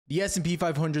The S&P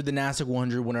 500, the Nasdaq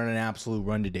 100 went on an absolute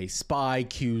run today. SPY,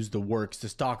 Qs, the works. The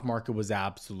stock market was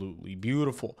absolutely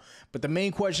beautiful. But the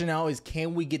main question now is,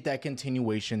 can we get that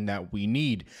continuation that we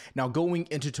need? Now, going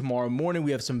into tomorrow morning,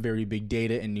 we have some very big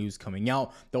data and news coming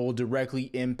out that will directly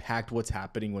impact what's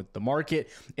happening with the market.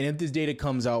 And if this data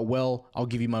comes out well, I'll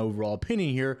give you my overall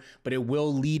opinion here, but it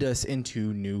will lead us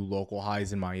into new local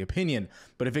highs in my opinion.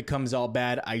 But if it comes out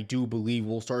bad, I do believe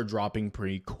we'll start dropping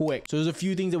pretty quick. So there's a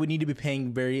few things that we need to be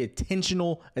paying very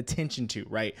attention to,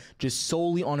 right? Just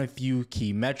solely on a few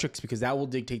key metrics, because that will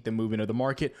dictate the movement of the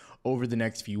market over the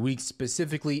next few weeks,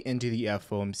 specifically into the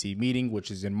FOMC meeting, which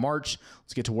is in March.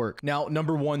 Let's get to work. Now,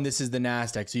 number one, this is the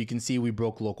Nasdaq. So you can see we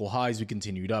broke local highs, we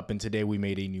continued up, and today we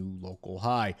made a new local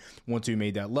high. Once we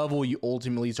made that level, you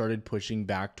ultimately started pushing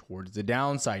back towards the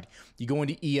downside. You go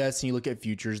into ES and you look at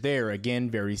futures there. Again,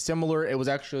 very similar. It was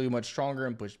actually much stronger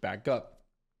and pushed back up.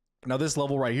 Now this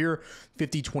level right here,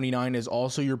 50.29, is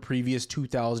also your previous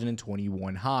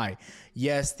 2021 high.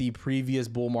 Yes, the previous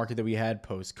bull market that we had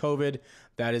post-COVID,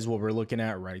 that is what we're looking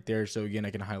at right there. So again, I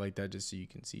can highlight that just so you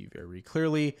can see very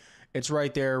clearly. It's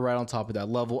right there, right on top of that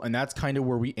level, and that's kind of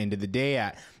where we ended the day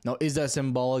at. Now, is that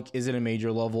symbolic? Is it a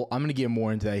major level? I'm going to get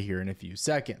more into that here in a few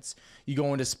seconds. You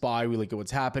go into SPY, we look at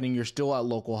what's happening. You're still at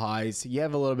local highs. You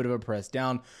have a little bit of a press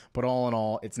down, but all in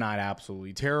all, it's not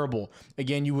absolutely terrible.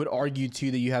 Again, you would argue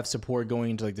too that you have support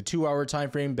going into like the 2-hour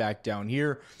time frame back down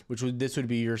here, this would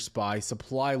be your SPY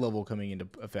supply level coming into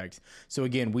effect. So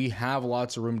again, we have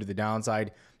lots of room to the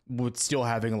downside with still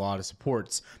having a lot of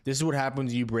supports. This is what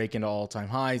happens when you break into all-time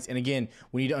highs. And again,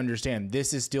 we need to understand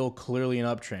this is still clearly an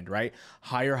uptrend, right?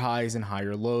 Higher highs and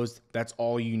higher lows. That's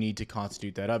all you need to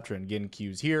constitute that uptrend. Again,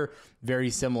 Qs here, very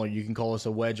similar. You can call us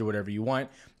a wedge or whatever you want.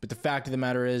 But the fact of the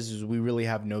matter is we really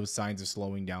have no signs of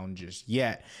slowing down just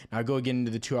yet. Now I go again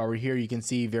into the 2-hour here. You can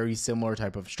see very similar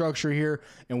type of structure here.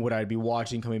 And what I'd be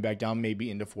watching coming back down maybe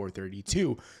into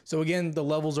 432. So again, the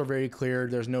levels are very clear.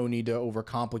 There's no need to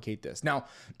overcomplicate this. Now,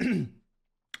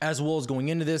 as well as going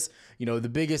into this, the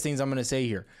biggest things I'm going to say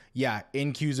here, yeah,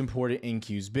 NQ is important,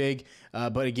 NQ is big,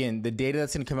 but again, the data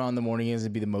that's going to come out in the morning is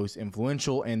going to be the most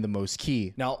influential and the most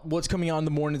key. Now, what's coming out in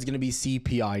the morning is going to be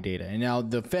CPI data, and now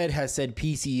the Fed has said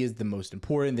PCE is the most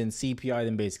important, then CPI,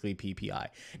 then basically PPI.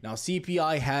 Now,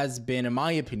 CPI has been, in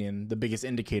my opinion, the biggest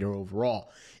indicator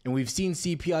overall, and we've seen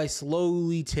CPI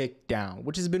slowly tick down,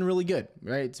 which has been really good,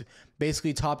 right? It's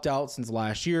basically topped out since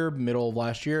last year, middle of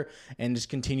last year, and just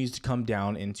continues to come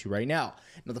down into right now.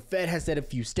 Now, the Fed has said a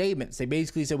few statements. They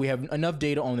basically said we have enough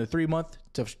data on the 3-month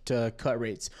to cut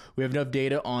rates. We have enough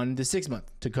data on the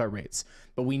 6-month to cut rates,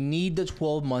 but we need the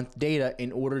 12-month data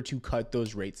in order to cut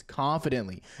those rates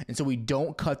confidently. And so we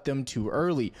don't cut them too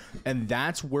early. And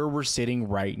that's where we're sitting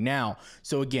right now.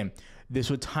 So again, this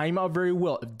would time out very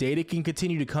well. If data can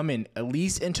continue to come in at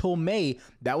least until May,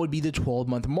 that would be the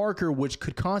 12-month marker, which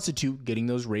could constitute getting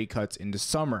those rate cuts into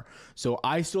summer. So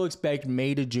I still expect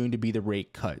May to June to be the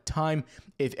rate cut time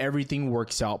if everything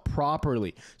works out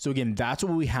properly. So again, that's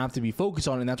what we have to be focused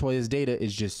on, and that's why this data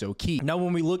is just so key. Now,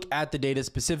 when we look at the data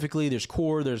specifically, there's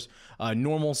core, there's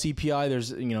normal CPI,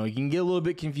 there's, you can get a little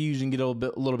bit confused and get a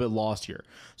little bit lost here.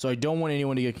 So I don't want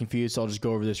anyone to get confused, so I'll just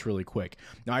go over this really quick.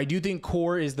 Now, I do think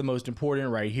core is the most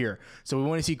important right here. So we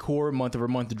want to see core month over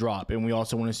month drop, and we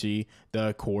also want to see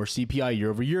the core CPI year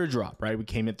over year drop, right? We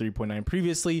came at 3.9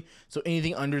 previously, so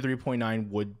anything under 3.9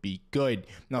 would be good.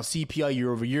 Now, CPI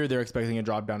year over year, they're expecting a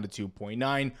drop down to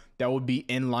 2.9. That would be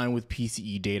in line with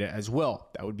PCE data as well.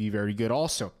 That would be very good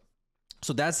also.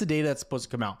 So that's the data that's supposed to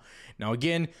come out. Now,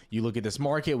 again, you look at this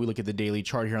market, we look at the daily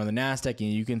chart here on the Nasdaq,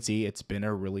 and you can see it's been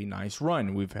a really nice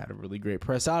run. We've had a really great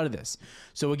press out of this.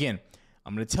 So again,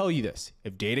 I'm going to tell you this.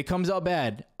 If data comes out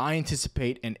bad, I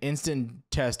anticipate an instant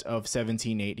test of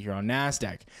 17.8 here on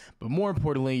Nasdaq. But more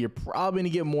importantly, you're probably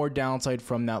going to get more downside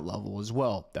from that level as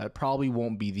well. That probably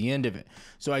won't be the end of it.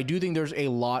 So I do think there's a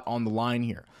lot on the line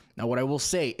here. Now, what I will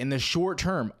say, in the short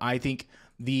term, I think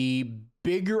the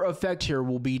bigger effect here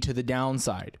will be to the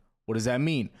downside. What does that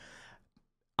mean?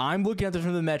 I'm looking at this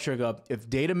from the metric of if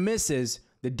data misses,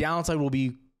 the downside will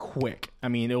be quick. I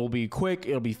mean, it will be quick.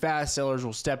 It'll be fast. Sellers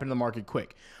will step into the market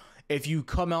quick. If you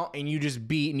come out and you just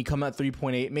beat and you come out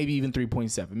 3.8, maybe even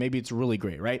 3.7, maybe it's really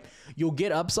great, right? You'll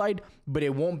get upside, but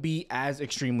it won't be as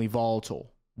extremely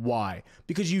volatile. Why?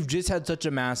 Because you've just had such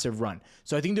a massive run.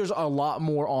 So I think there's a lot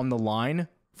more on the line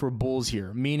for bulls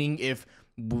here, meaning if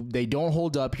they don't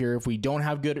hold up here, if we don't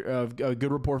have a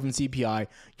good report from CPI,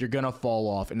 you're going to fall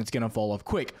off, and it's going to fall off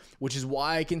quick, which is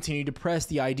why I continue to press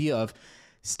the idea of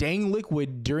staying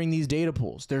liquid during these data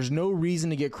pulls. There's no reason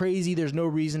to get crazy. There's no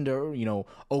reason to,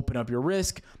 open up your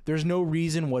risk. There's no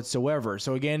reason whatsoever.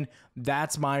 So again,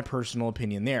 that's my personal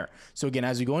opinion there. So again,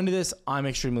 as we go into this, I'm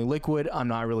extremely liquid. I'm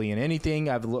not really in anything.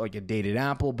 I have like a dated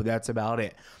Apple, but that's about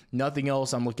it. Nothing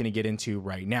else I'm looking to get into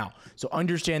right now. So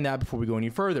understand that before we go any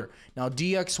further. Now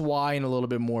DXY and a little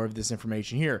bit more of this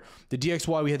information here. The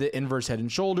DXY, we had the inverse head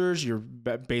and shoulders. You're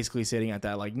basically sitting at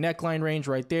that like neckline range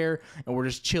right there, and we're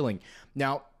just chilling.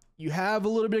 Now you have a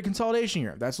little bit of consolidation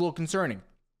here. That's a little concerning.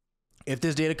 If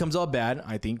this data comes out bad,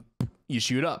 I think you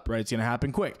shoot up, right? It's going to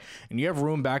happen quick. And you have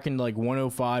room back in like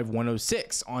 105,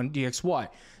 106 on DXY.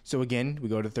 So again, we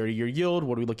go to 30-year yield.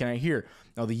 What are we looking at here?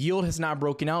 Now the yield has not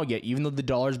broken out yet. Even though the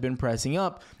dollar's been pressing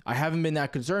up, I haven't been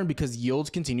that concerned because yields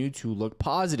continue to look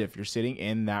positive. You're sitting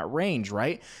in that range,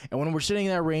 right? And when we're sitting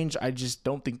in that range, I just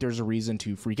don't think there's a reason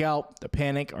to freak out, to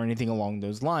panic, or anything along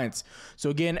those lines.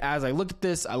 So again, as I look at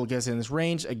this, I look at this in this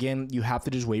range. Again, you have to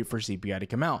just wait for CPI to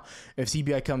come out. If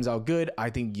CPI comes out good,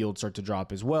 I think yields start to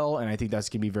drop as well. And I think that's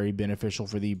going to be very beneficial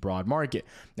for the broad market.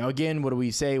 Now, again, what do we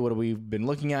say? What have we been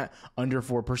looking at? Under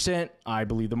 4%. I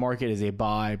believe the market is a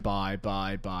buy,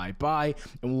 and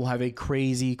we'll have a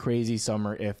crazy, crazy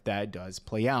summer if that does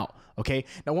play out. Okay.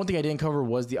 Now, one thing I didn't cover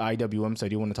was the IWM, so I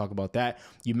do want to talk about that.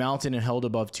 You mounted and held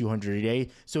above 200 a day.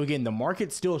 So again, the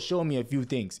market's still showing me a few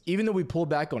things. Even though we pulled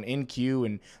back on NQ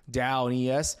and Dow and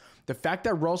ES, the fact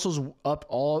that Russell's up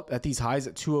all at these highs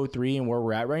at 203 and where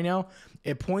we're at right now,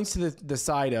 it points to the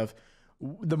side of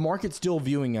the market's still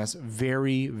viewing us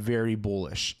very, very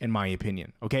bullish, in my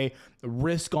opinion. Okay.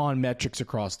 Risk on metrics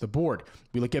across the board.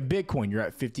 We look at Bitcoin, you're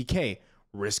at 50K.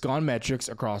 Risk on metrics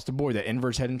across the board. That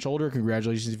inverse head and shoulder,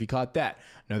 congratulations if you caught that.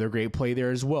 Another great play there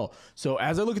as well. So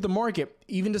as I look at the market,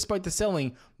 even despite the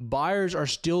selling, buyers are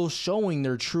still showing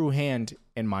their true hand,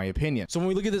 in my opinion. So when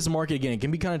we look at this market again, it can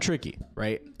be kind of tricky,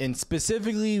 right? And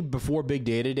specifically before big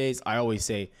data days, I always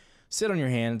say, sit on your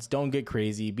hands, don't get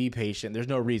crazy, be patient. There's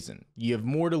no reason. You have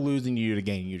more to lose than you do to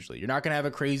gain usually. You're not going to have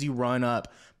a crazy run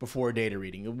up before a data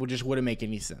reading. It just wouldn't make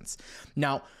any sense.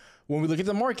 Now, when we look at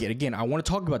the market, again, I want to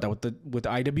talk about that with the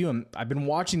IWM. I've been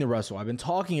watching the Russell. I've been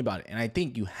talking about it. And I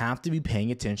think you have to be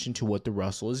paying attention to what the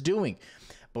Russell is doing.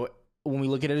 But when we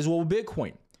look at it as well with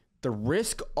Bitcoin, the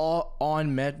risk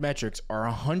on metrics are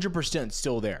 100%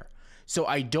 still there. So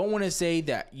I don't want to say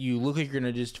that you look like you're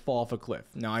going to just fall off a cliff.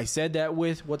 Now, I said that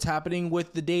with what's happening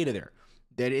with the data there.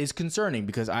 That is concerning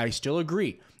because I still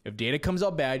agree. If data comes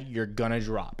out bad, you're going to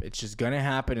drop. It's just going to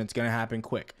happen. It's going to happen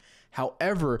quick.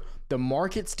 However, the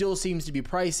market still seems to be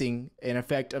pricing an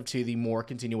effect up to the more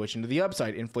continuation to the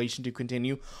upside, inflation to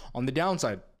continue on the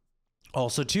downside.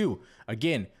 Also, too,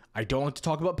 again, I don't like to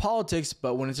talk about politics,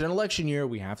 but when it's an election year,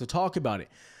 we have to talk about it.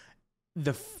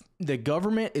 The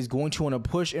government is going to want to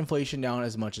push inflation down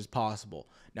as much as possible.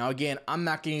 Now, again, I'm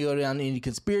not going to go down any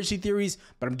conspiracy theories,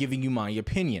 but I'm giving you my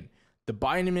opinion. The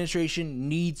Biden administration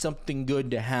needs something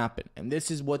good to happen, and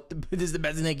this is this is the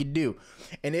best thing they can do.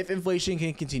 And if inflation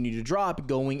can continue to drop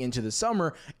going into the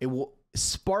summer, it will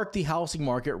spark the housing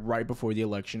market right before the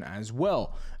election as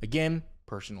well. Again,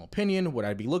 personal opinion, what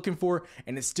I'd be looking for,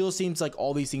 and it still seems like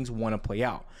all these things want to play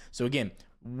out. So again,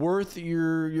 worth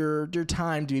your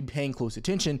time to be paying close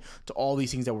attention to all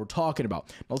these things that we're talking about.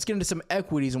 Now let's get into some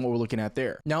equities and what we're looking at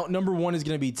there. Now, number one is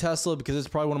going to be Tesla because it's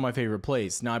probably one of my favorite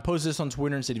plays. Now, I posted this on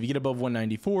Twitter and said if you get above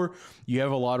 194, you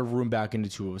have a lot of room back into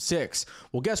 206.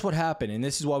 Well, guess what happened? And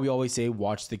this is why we always say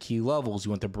watch the key levels.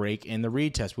 You want the break and the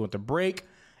retest. We want the break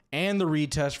and the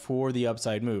retest for the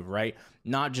upside move, right?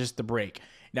 Not just the break.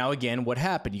 Now, again, what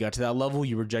happened? You got to that level,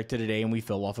 you rejected today, and we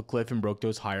fell off a cliff and broke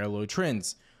those higher low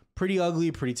trends. Pretty ugly,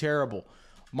 pretty terrible.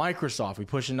 Microsoft, we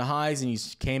pushed into highs and you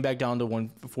came back down to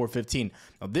 415.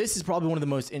 Now, this is probably one of the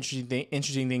most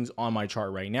interesting things on my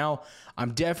chart right now.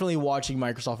 I'm definitely watching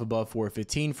Microsoft above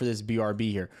 415 for this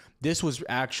BRB here. This was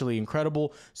actually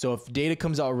incredible. So if data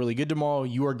comes out really good tomorrow,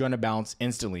 you are going to bounce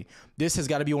instantly. This has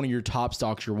got to be one of your top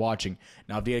stocks you're watching.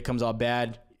 Now, if data comes out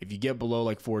bad, if you get below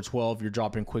like 412, you're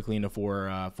dropping quickly into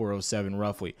 407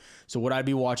 roughly. So what I'd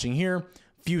be watching here,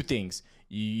 few things.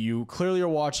 You clearly are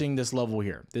watching this level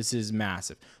here. This is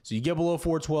massive. So you get below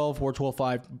 412,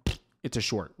 412.5, it's a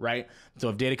short, right? So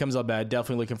if data comes up bad,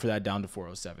 definitely looking for that down to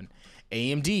 407.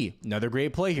 AMD, another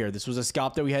great play here. This was a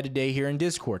scalp that we had today here in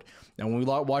Discord. Now, when we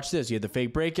watch this, you had the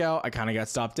fake breakout. I kind of got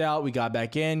stopped out. We got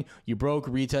back in. You broke,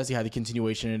 retest. You had the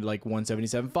continuation at like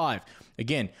 177.5.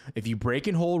 Again, if you break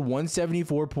and hold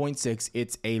 174.6,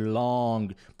 it's a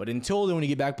long. But until then, when you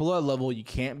get back below that level, you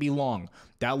can't be long.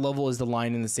 That level is the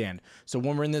line in the sand. So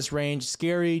when we're in this range,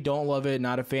 scary, don't love it,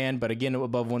 not a fan. But again,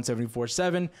 above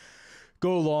 174.7,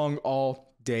 go long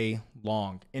all day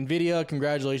long. NVIDIA,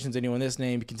 congratulations anyone this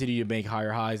name. Continue to make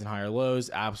higher highs and higher lows.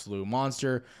 Absolute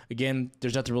monster. Again,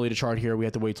 there's nothing really to chart here. We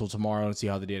have to wait till tomorrow and see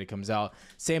how the data comes out.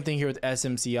 Same thing here with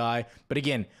SMCI. But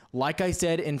again, like I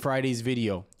said in Friday's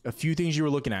video, a few things you were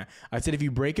looking at. I said if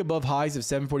you break above highs of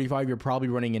 745, you're probably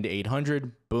running into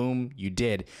 800. Boom, you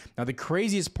did. Now the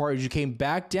craziest part is you came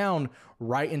back down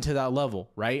right into that level,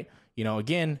 right? You know,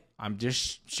 again, I'm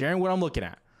just sharing what I'm looking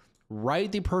at.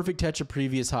 Right, the perfect touch of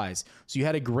previous highs. So you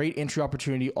had a great entry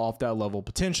opportunity off that level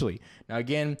potentially. Now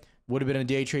again, would have been a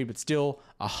day trade, but still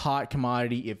a hot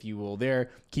commodity, if you will,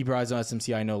 there. Keep your eyes on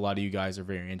SMCI. I know a lot of you guys are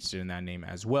very interested in that name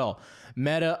as well.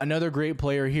 Meta, another great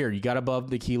player here. You got above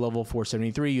the key level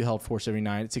 473. You held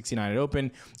 479 at 69 at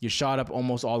open. You shot up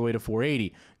almost all the way to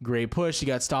 480. Great push. You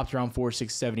got stopped around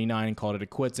 4679 and called it a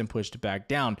quits and pushed it back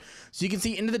down. So you can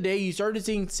see, end of the day, you started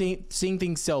seeing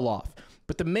things sell off.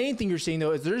 But the main thing you're seeing,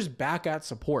 though, is they're just back at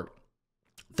support.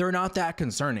 They're not that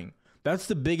concerning. That's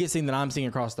the biggest thing that I'm seeing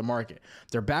across the market.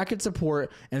 They're back at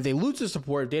support, and if they lose the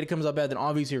support, if data comes up bad, then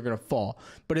obviously you're going to fall.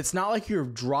 But it's not like you're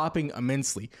dropping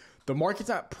immensely. The market's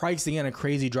not pricing in a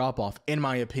crazy drop-off, in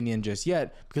my opinion, just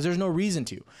yet, because there's no reason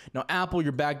to. Now, Apple,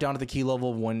 you're back down to the key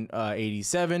level of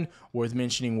 187, worth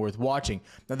mentioning, worth watching.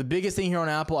 Now, the biggest thing here on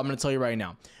Apple, I'm going to tell you right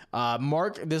now.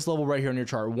 Mark this level right here on your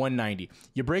chart, 190.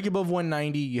 You break above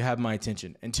 190, you have my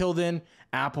attention. Until then,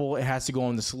 Apple, it has to go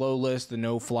on the slow list, the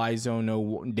no-fly zone,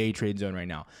 no day trade zone right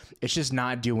now. It's just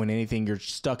not doing anything. You're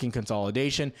stuck in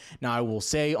consolidation. Now, I will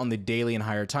say on the daily and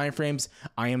higher time frames,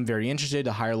 I am very interested.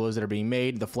 The higher lows that are being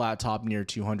made, the flat top near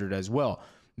 200 as well.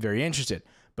 Very interested.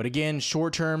 But again,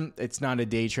 short term, it's not a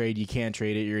day trade. You can't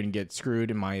trade it. You're going to get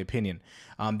screwed, in my opinion.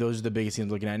 Those are the biggest things I'm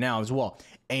looking at now as well.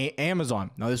 Amazon.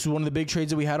 Now, this is one of the big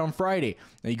trades that we had on Friday.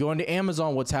 Now, you go into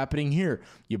Amazon, what's happening here?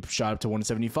 You shot up to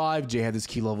 175. Jay had this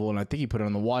key level, and I think he put it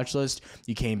on the watch list.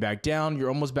 You came back down. You're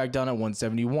almost back down at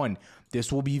 171.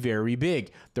 This will be very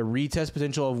big. The retest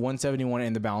potential of 171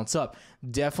 and the balance up.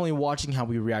 Definitely watching how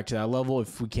we react to that level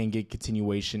if we can get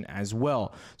continuation as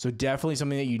well. So definitely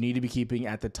something that you need to be keeping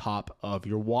at the top of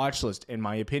your watch list, in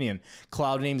my opinion.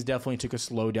 Cloud names definitely took a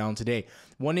slow down today.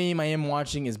 One name I am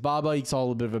watching is Baba. You saw a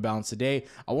little bit of a bounce today.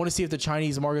 I want to see if the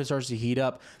Chinese market starts to heat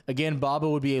up. Again, Baba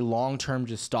would be a long-term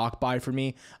just stock buy for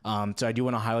me. So I do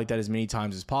want to highlight that as many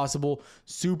times as possible.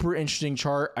 Super interesting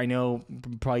chart. I know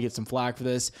probably get some flack for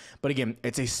this, but again,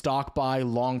 it's a stock buy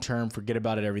long-term. Forget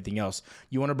about it, everything else.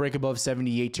 You want to break above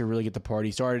 78 to really get the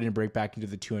party started and break back into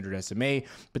the 200 SMA,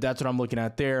 but that's what I'm looking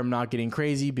at there. I'm not getting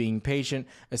crazy, being patient,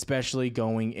 especially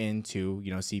going into,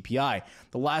 CPI.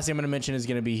 The last thing I'm going to mention is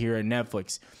going to be here at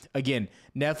Netflix. Again,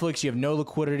 Netflix, you have no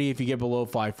liquidity if you get below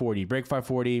 540. Break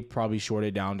 540, probably short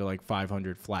it down to like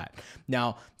 500 flat.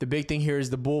 Now, the big thing here is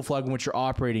the bull flag in which you're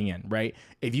operating in, right?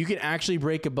 If you can actually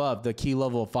break above the key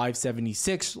level of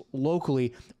 576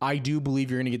 locally, I do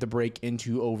believe you're going to get the break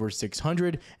into over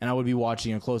 600, and I would be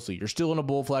watching it closely. You're still in a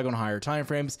bull flag on higher time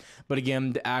frames, but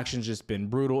again, the action's just been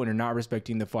brutal, and you're not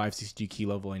respecting the 562 key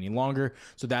level any longer.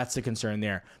 So that's the concern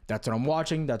there. That's what I'm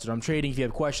watching. That's what I'm trading. If you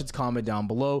have questions, comment down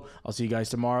below. I'll see you guys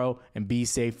tomorrow, and be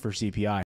safe for CPI.